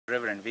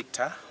Reverend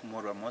Victor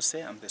Mose.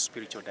 I'm the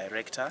spiritual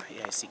director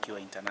here at Secure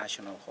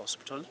International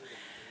Hospital.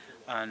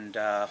 And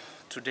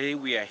today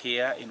we are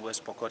here in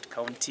West Pokot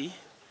County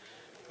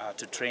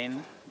to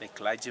train the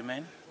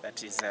clergymen.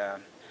 That is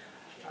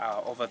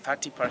over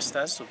 30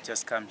 pastors who've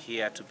just come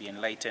here to be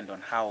enlightened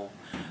on how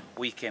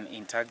we can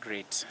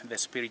integrate the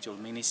spiritual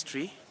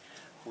ministry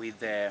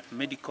with the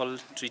medical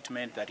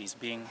treatment that is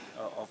being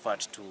offered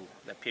to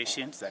the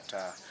patients that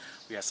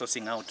we are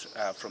sourcing out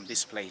from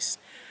this place.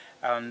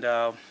 And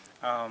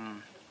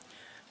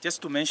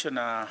just to mention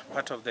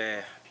part of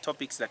the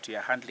topics that we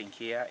are handling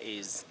here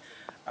is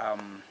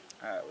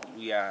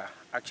we are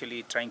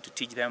actually trying to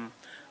teach them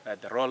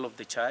the role of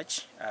the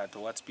church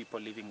towards people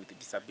living with a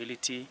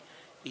disability,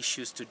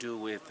 issues to do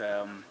with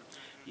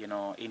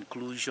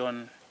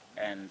inclusion,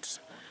 and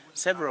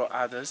several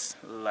others,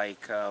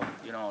 like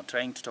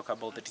trying to talk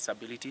about the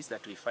disabilities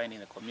that we find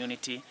in the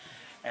community.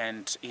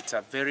 And it's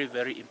a very,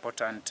 very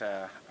important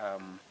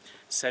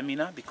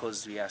seminar,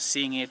 because we are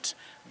seeing it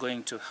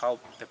going to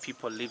help the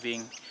people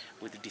living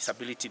with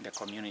disability in the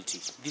community.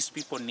 These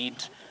people need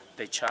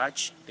the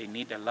church, they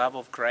need the love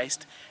of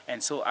Christ.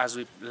 And so as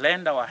we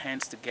lend our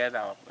hands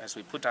together, as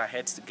we put our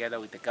heads together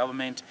with the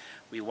government,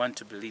 we want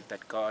to believe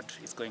that God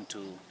is going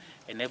to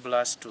enable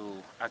us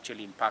to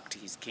actually impact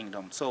His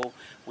kingdom. So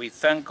we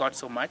thank God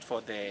so much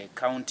for the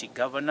county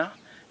governor,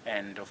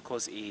 and of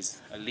course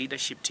his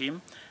leadership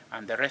team,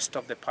 and the rest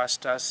of the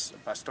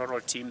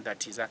pastoral team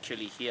that is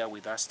actually here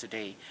with us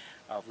today,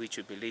 which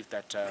we believe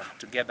that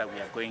together we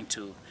are going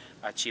to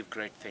achieve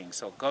great things.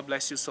 So God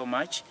bless you so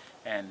much,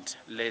 and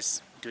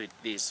let's do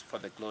this for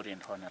the glory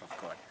and honor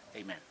of God.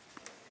 Amen.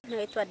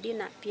 Naitwa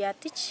Dina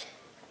Piatich.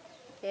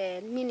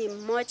 Mimi ni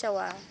mmoja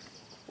wa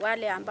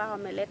wale ambao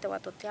wameleta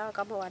watoto wao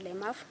kama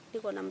walemavu.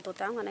 Niko na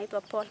mtoto wangu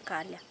anaitwa Paul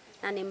Kalia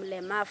na ni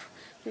mlemavu.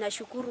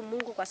 Ninashukuru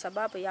Mungu kwa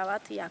sababu ya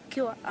watu ya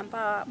kiwa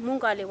ambao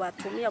Mungu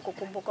aliwatumia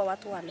kukumbuka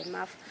watu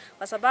walemavu.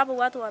 Kwa sababu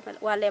watu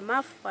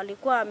walemavu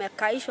walikuwa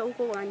wamekaishwa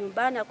huko kwa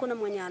nyumbani, hakuna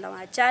mwenye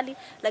anawajali,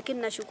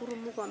 lakini nashukuru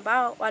Mungu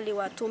ambao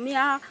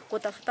waliwatumia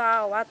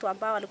kutafuta watu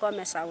ambao walikuwa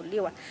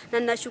wamesauliwa. Na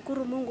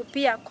ninashukuru Mungu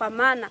pia kwa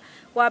maana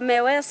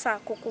wameweza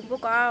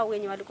kukumbuka hao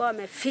wenye walikuwa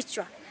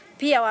wamefichwa.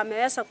 Pia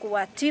wameweza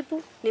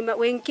kuwatibu,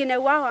 wengine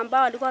wao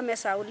ambao walikuwa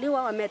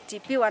wamesauliwa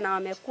wametibiwa na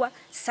wamekuwa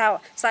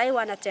sawa. Sasa hivi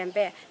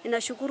wanatembea.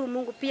 Ninashukuru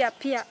Mungu pia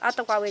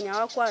hata kwa wenye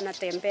hawakuwa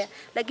wanatembea.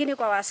 Lakini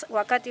kwa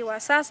wakati wa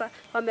sasa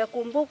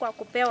wamekumbukwa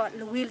kupewa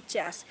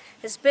wheelchairs.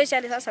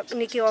 Especially sasa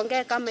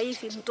nikiongea kama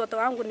hivi, mtoto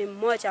wangu ni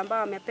mmoja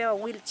ambao amepewa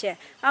wheelchair.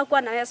 Hakuwa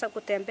anaweza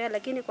kutembea,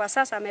 lakini kwa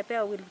sasa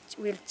amepewa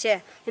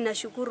wheelchair.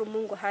 Ninashukuru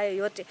Mungu hayo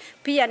yote.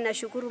 Pia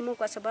ninashukuru Mungu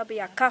kwa sababu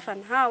ya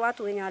kafan. Hawa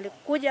watu wenye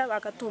walikuja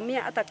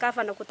wakatumia hata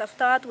kafan na kutafuta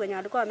watu wenye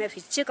walikuwa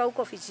wamefichika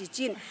huko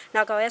vijijini na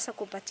wakaweza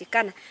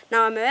kupatikana.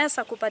 Na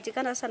wameweza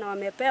kupatikana sasa na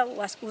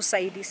wamepewa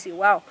usaidizi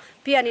wao.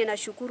 Pia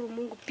ninashukuru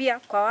Mungu pia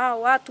kwa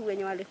hao watu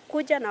wenye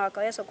walikuja na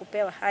wakaweza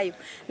kupewa hayo.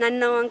 Na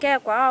ninaongea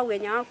kwa hao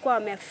wenye hawakuwa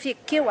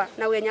wamefikiwa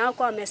na wenye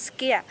hawakuwa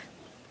wamesikia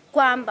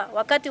kwamba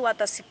wakati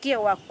watasikia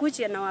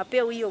wakuje na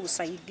wapewe hiyo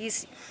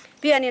usaidizi.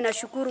 Pia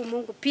ninashukuru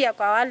Mungu pia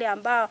kwa wale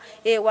ambao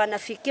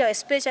wanafikia,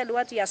 especially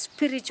watu ya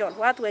spiritual,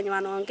 watu wenye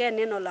wanaongea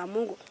neno la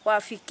Mungu,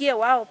 wafikie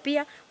wao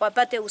pia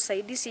wapate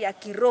usaidizi ya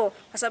kiroho,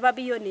 kwa sababu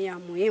hiyo ni ya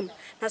muhimu.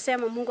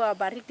 Nasema Mungu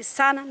awabariki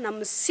sana, na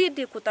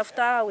msidi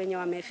kutafuta hao wenye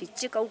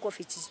wamefichika huko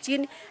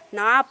vijijini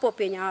na hapo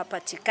penye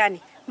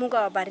hawapatikani. Mungu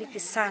awabariki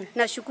sana.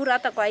 Nashukuru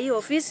hata kwa hiyo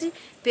ofisi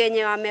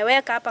penye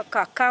wameweka hapa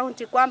kwa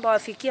county kwamba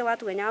wafikie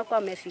watu wenye wako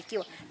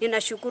wamefikiwa.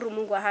 Ninashukuru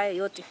Mungu hayo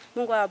yote.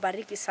 Mungu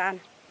awabariki sana.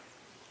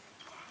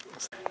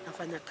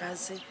 Nafanya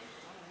kazi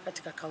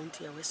katika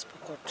kaunti ya West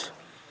Pokot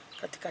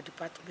katika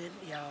department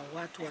ya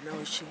watu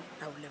wanaoishi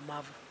na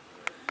ulemavu.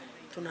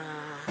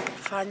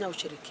 Tunafanya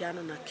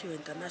ushirikiano na Secure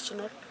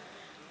International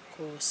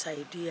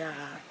kusaidia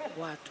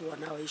watu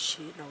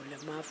wanaoishi na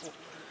ulemavu,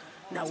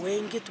 na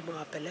wengi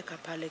tumewapeleka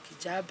pale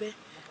Kijabe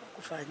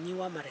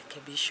kufanyiwa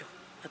marekebisho,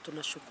 na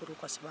tunashukuru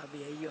kwa sababu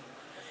ya hiyo.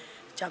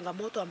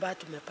 Changamoto ambayo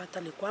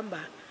tumepata ni kwamba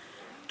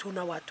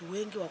tuna watu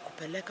wengi wa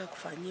kupeleka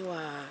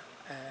kufanyiwa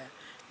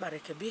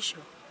marekebisho,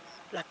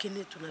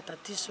 lakini tuna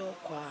tatizo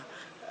kwa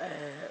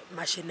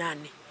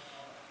mashinani.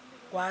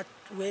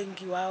 Watu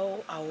wengi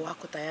wao au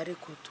wako tayari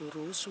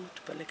kuturuhusu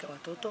tupeleke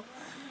watoto,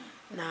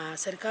 na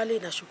serikali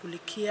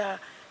inashughulikia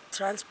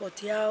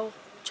transport yao,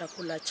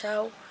 chakula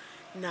chao,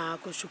 na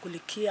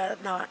kushughulikia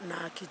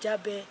na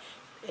Kijabe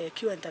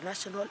Secure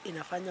International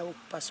inafanya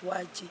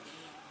upasuaji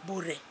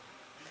bure.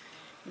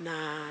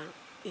 Na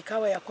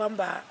ikawa ya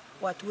kwamba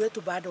watu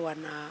wetu bado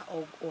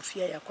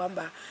wanahofia ya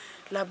kwamba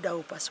labda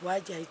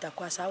upasuaji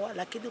haitakuwa sawa,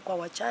 lakini kwa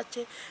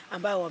wachache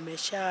ambao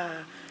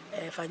wamesha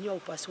fanyiwa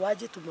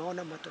upasuaji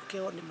tumeona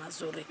matokeo ni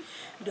mazuri.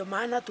 Ndio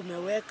maana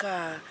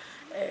tumeweka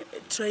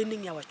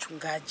training ya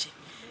wachungaji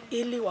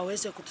ili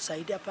waweze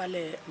kutusaidia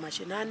pale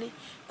mashinani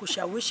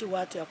kushawishi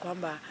watu ya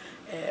kwamba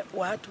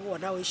watu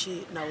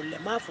wanaoishi na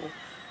ulemavu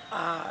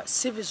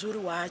si vizuri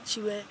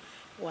waachiwe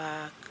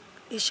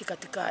waishi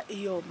katika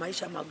hiyo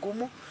maisha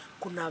magumu.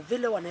 Kuna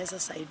vile wanaweza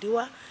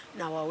saidiwa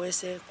na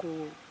waweze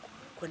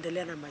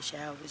kuendelea na maisha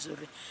yao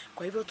vizuri.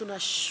 Kwa hivyo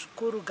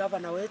tunashukuru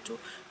gavana wetu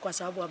kwa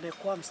sababu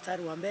amekuwa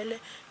mstari wa mbele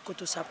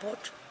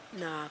kutusupport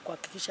na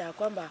kuhakikisha ya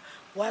kwamba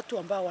watu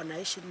ambao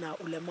wanaishi na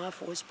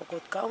ulemavu West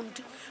Pokot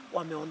County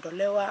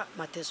wameondolewa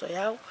mateso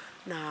yao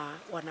na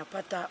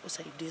wanapata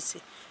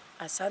usaidizi.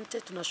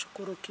 Asante,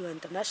 tunashukuru Kiwa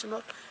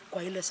International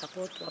kwa ile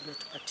support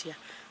wametupatia.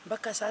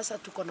 Mpaka sasa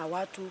tuko na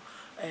watu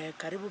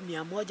karibu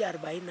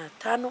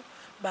 145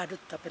 bado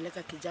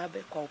tutapeleka Kijabe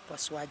kwa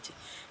upasuaji.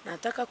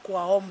 Nataka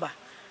kuwaomba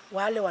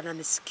wale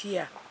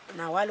wananisikia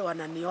na wale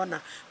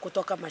wananiona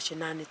kutoka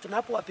mashinani,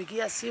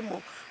 tunapowapigia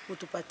simu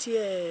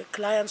utupatie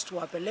clients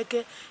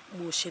tuwapeleke,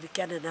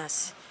 mushirikiane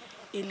nasi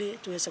ili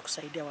tuweze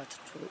kusaidia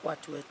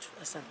watu wetu.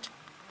 Asante.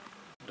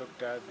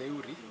 Dr.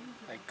 Deuri,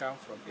 I come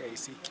from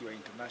AIC Kiwa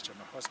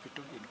International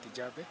Hospital in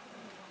Kijabe,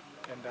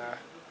 and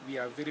we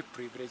are very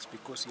privileged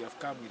because we have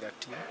come with a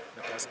team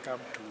that has come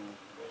to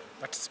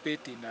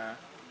participate in a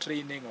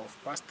training of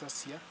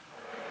pastors here,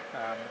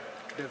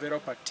 to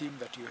develop a team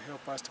that will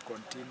help us to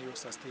continue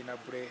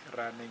sustainably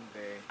running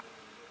the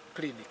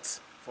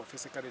clinics for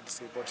physically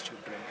disabled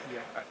children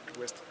here at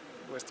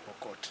West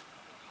Pokot,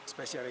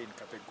 especially in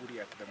Kapeguri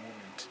at the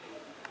moment.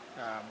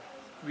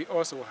 We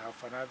also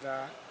have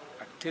another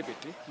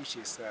activity which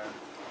is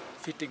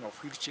fitting of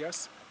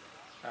wheelchairs,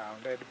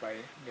 led by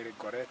Mary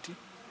Goretti,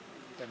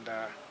 and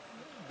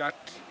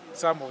that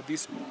some of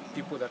these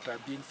people that are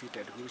being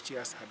fitted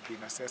wheelchairs had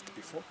been assessed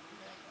before,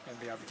 and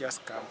they have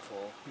just come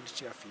for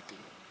wheelchair fitting.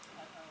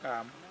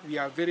 We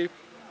are very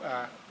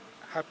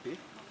happy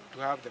to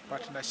have the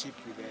partnership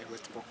with the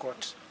West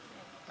Pokot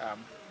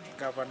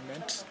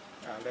government,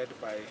 led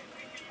by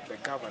the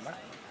governor,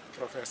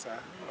 Professor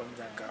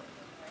Onyanga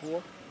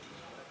Puo,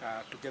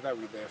 together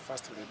with the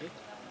First Lady.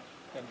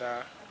 And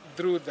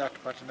through that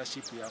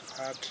partnership we have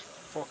had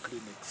 4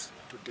 clinics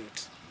to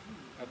date.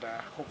 And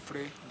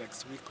hopefully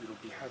next week we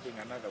will be having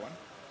another one.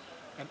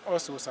 And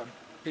also some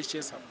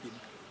patients have been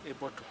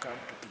able to come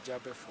to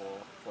Kijabe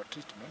for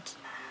treatment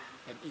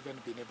and even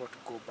been able to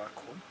go back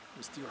home.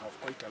 We still have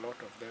quite a lot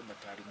of them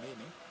that are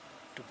remaining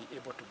to be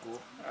able to go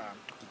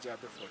to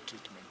Kijabe for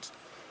treatment.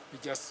 We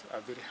just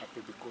are very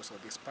happy because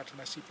of this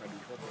partnership, and we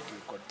hope it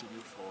will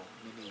continue for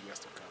many years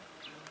to come.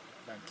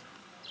 Thank you.